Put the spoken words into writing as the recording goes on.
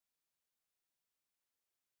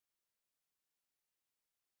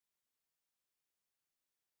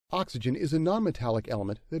Oxygen is a nonmetallic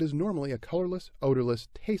element that is normally a colorless, odorless,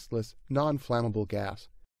 tasteless, non-flammable gas.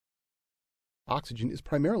 Oxygen is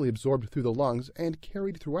primarily absorbed through the lungs and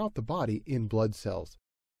carried throughout the body in blood cells.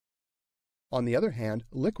 On the other hand,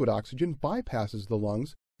 liquid oxygen bypasses the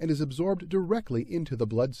lungs and is absorbed directly into the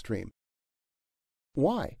bloodstream.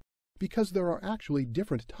 Why? Because there are actually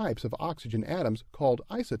different types of oxygen atoms called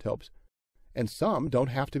isotopes, and some don't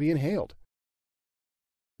have to be inhaled.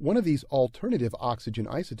 One of these alternative oxygen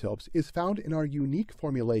isotopes is found in our unique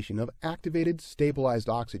formulation of activated stabilized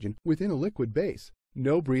oxygen within a liquid base,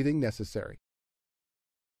 no breathing necessary.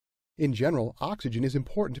 In general, oxygen is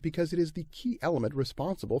important because it is the key element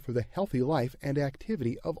responsible for the healthy life and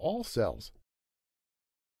activity of all cells.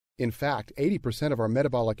 In fact, 80% of our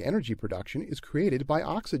metabolic energy production is created by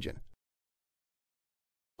oxygen.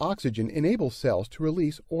 Oxygen enables cells to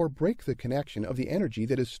release or break the connection of the energy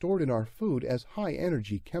that is stored in our food as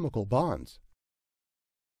high-energy chemical bonds.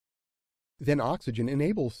 Then oxygen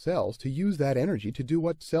enables cells to use that energy to do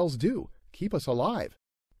what cells do, keep us alive: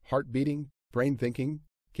 heart beating, brain thinking,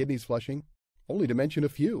 kidneys flushing, only to mention a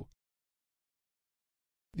few.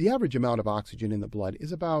 The average amount of oxygen in the blood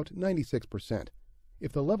is about 96%.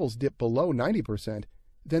 If the levels dip below 90%,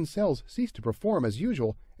 then cells cease to perform as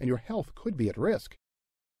usual and your health could be at risk.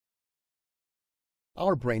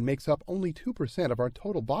 Our brain makes up only 2% of our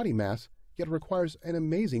total body mass, yet requires an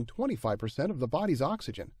amazing 25% of the body's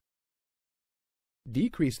oxygen.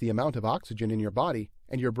 Decrease the amount of oxygen in your body,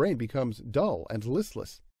 and your brain becomes dull and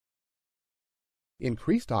listless.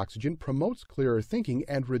 Increased oxygen promotes clearer thinking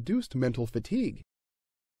and reduced mental fatigue.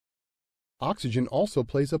 Oxygen also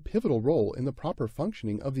plays a pivotal role in the proper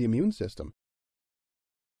functioning of the immune system.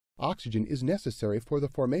 Oxygen is necessary for the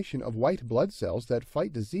formation of white blood cells that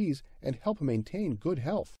fight disease and help maintain good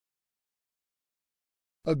health.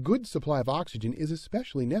 A good supply of oxygen is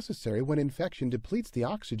especially necessary when infection depletes the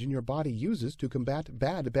oxygen your body uses to combat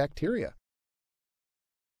bad bacteria.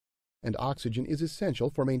 And oxygen is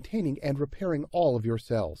essential for maintaining and repairing all of your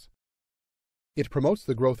cells. It promotes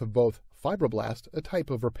the growth of both fibroblasts, a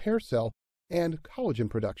type of repair cell, and collagen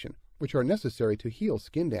production, which are necessary to heal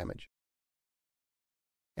skin damage.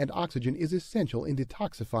 And oxygen is essential in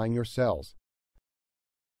detoxifying your cells.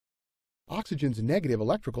 Oxygen's negative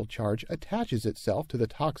electrical charge attaches itself to the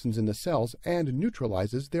toxins in the cells and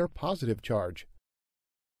neutralizes their positive charge.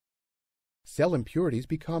 Cell impurities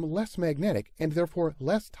become less magnetic and therefore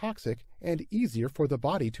less toxic and easier for the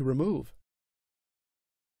body to remove.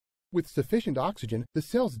 With sufficient oxygen, the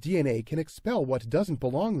cell's DNA can expel what doesn't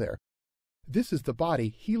belong there. This is the body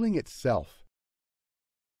healing itself.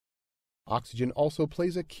 Oxygen also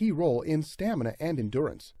plays a key role in stamina and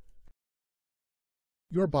endurance.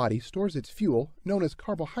 Your body stores its fuel, known as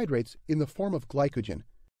carbohydrates, in the form of glycogen,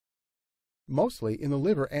 mostly in the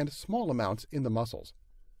liver and small amounts in the muscles.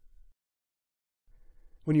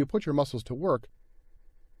 When you put your muscles to work,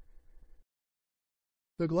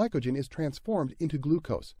 the glycogen is transformed into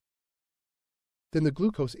glucose. Then the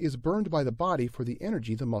glucose is burned by the body for the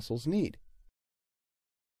energy the muscles need.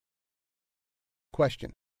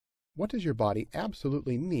 Question: what does your body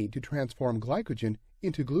absolutely need to transform glycogen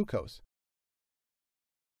into glucose?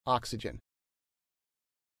 Oxygen.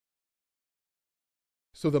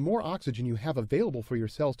 So the more oxygen you have available for your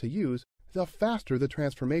cells to use, the faster the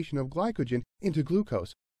transformation of glycogen into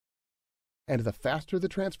glucose. And the faster the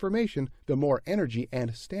transformation, the more energy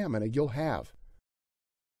and stamina you'll have.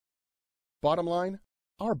 Bottom line,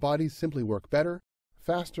 our bodies simply work better,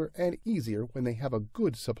 faster, and easier when they have a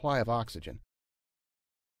good supply of oxygen.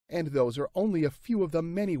 And those are only a few of the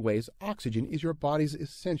many ways oxygen is your body's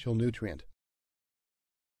essential nutrient.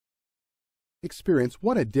 Experience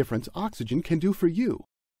what a difference oxygen can do for you.